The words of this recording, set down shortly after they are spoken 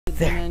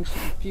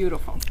dimension.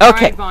 Beautiful. Okay. All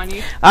right,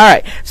 Bonnie. All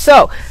right.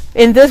 So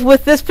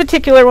with this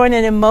particular one,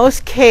 and in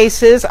most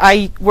cases,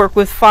 I work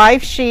with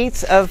 5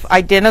 sheets of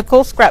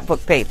identical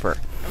scrapbook paper.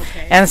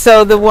 Okay. And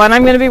so the one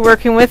I'm going to be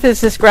working with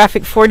is this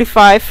graphic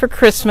 45 for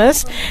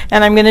Christmas,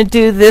 and I'm going to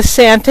do this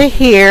Santa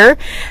here.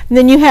 And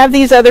then you have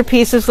these other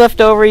pieces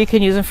left over. You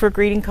can use them for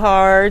greeting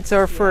cards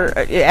or for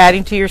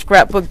adding to your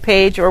scrapbook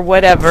page or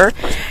whatever.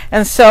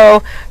 And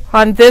so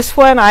on this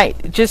one, I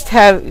just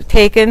have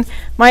taken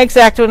my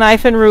X-Acto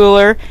knife and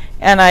ruler,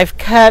 and I've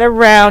cut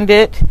around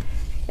it,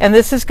 and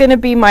this is going to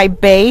be my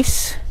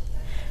base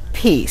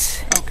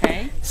piece.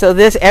 Okay. So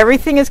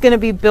everything is going to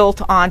be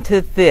built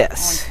onto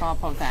this. On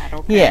top of that,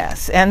 okay.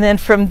 Yes, and then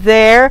from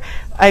there,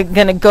 I'm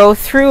going to go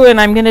through and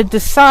I'm going to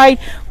decide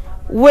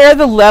where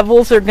the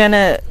levels are going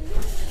to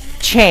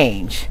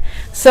change.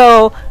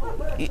 So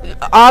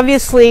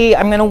obviously,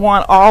 I'm going to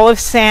want all of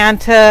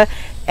Santa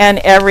and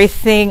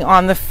everything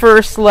on the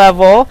first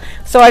level.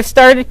 So I've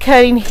started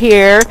cutting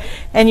here,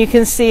 and you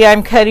can see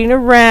I'm cutting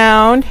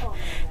around,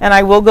 and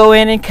I will go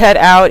in and cut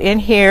out in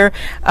here.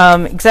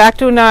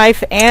 X-Acto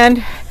knife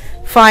and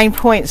fine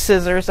point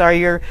scissors are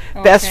your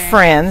best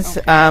friends.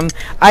 Okay.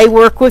 I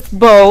work with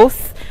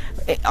both.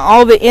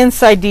 All the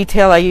inside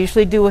detail I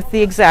usually do with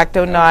the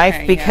X-Acto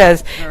knife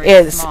because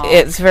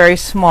it's very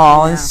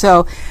small, and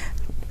so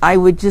I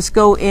would just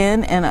go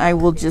in and I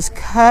will just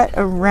cut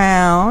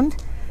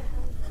around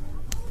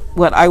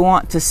what I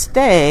want to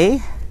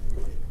stay.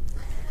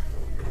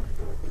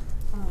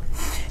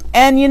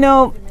 And you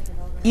know,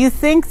 you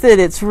think that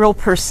it's real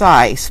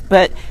precise,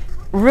 but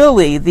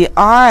really the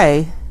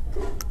eye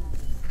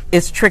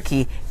is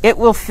tricky. It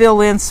will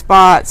fill in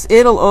spots.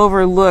 It'll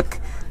overlook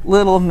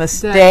little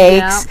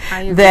mistakes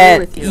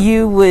that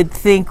you would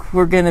think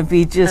were going to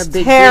be just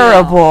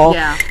terrible,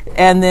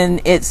 and then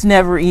it's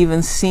never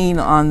even seen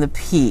on the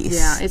piece.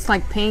 Yeah, it's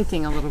like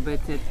painting a little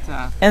bit.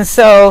 And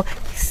so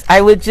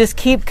I would just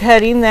keep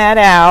cutting that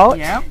out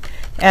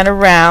and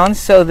around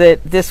so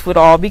that this would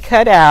all be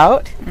cut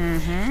out.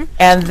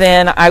 And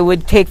then I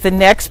would take the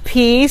next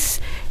piece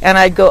and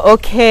I'd go,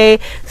 okay,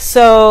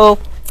 so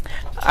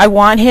I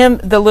want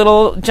the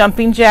little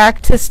jumping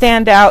jack to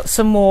stand out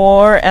some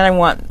more, and I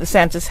want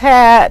Santa's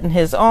hat and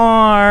his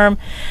arm,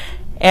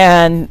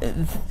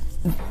 and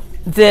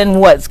then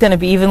what's going to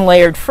be even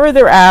layered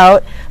further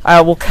out,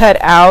 I will cut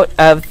out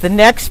of the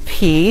next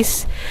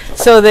piece,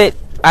 so that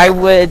I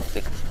would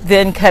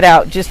then cut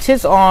out just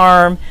his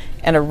arm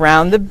and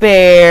around the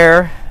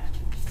bear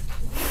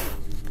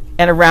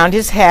and around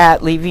his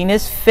hat, leaving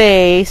his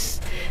face,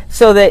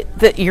 so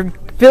that you're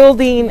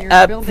building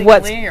up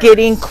what's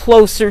getting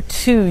closer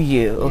to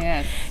you.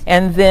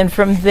 And then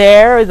from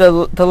there,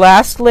 the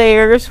last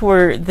layers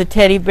were the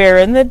teddy bear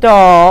and the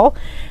doll.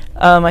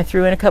 I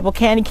threw in a couple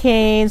candy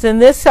canes, and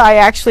this I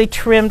actually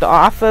trimmed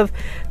off of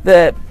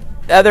the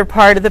other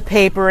part of the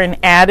paper and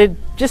added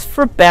just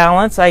for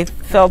balance. I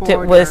felt it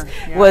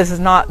was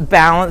not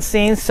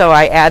balancing, so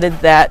I added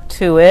that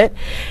to it.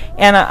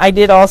 And I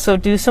did also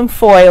do some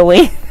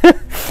foiling,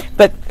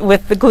 but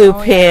with the glue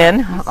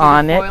pin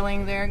on it.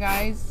 Foiling there,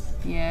 guys.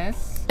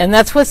 Yes. And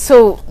that's what's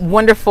so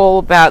wonderful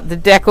about the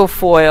deco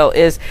foil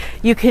is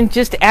you can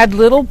just add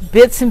little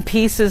bits and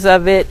pieces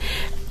of it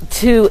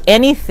to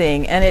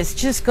anything, and it's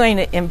just going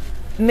to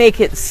make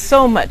it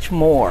so much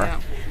more. Yeah.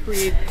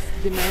 Create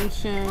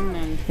dimension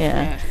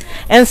and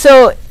And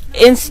so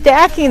in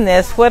stacking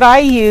this, what I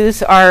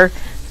use are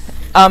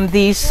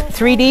these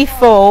 3D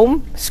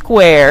foam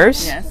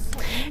squares.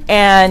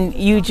 And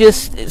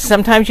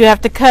sometimes you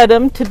have to cut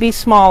them to be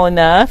small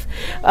enough,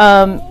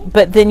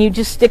 but then you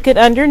just stick it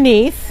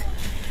underneath,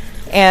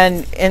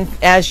 and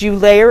as you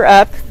layer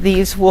up,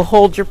 these will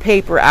hold your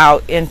paper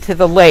out into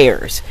the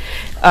layers.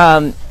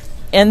 And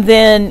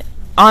then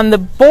on the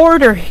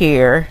border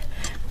here,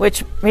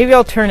 which maybe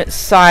I'll turn it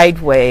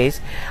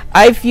sideways,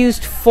 I've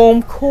used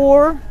foam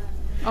core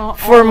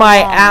for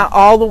my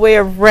all the way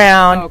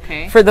around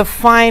for the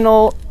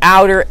final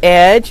outer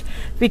edge,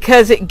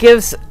 because it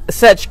gives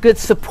such good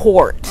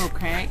support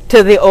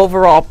to the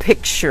overall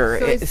picture.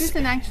 So is this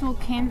an actual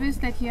canvas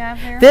that you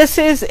have there? This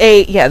is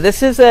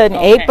this is an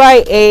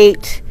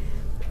 8x8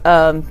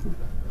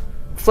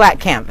 flat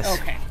canvas.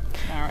 Okay.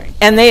 All right.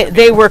 And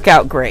they work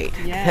out great.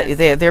 Yes.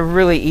 They're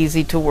really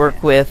easy to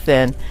work with,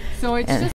 and so it's just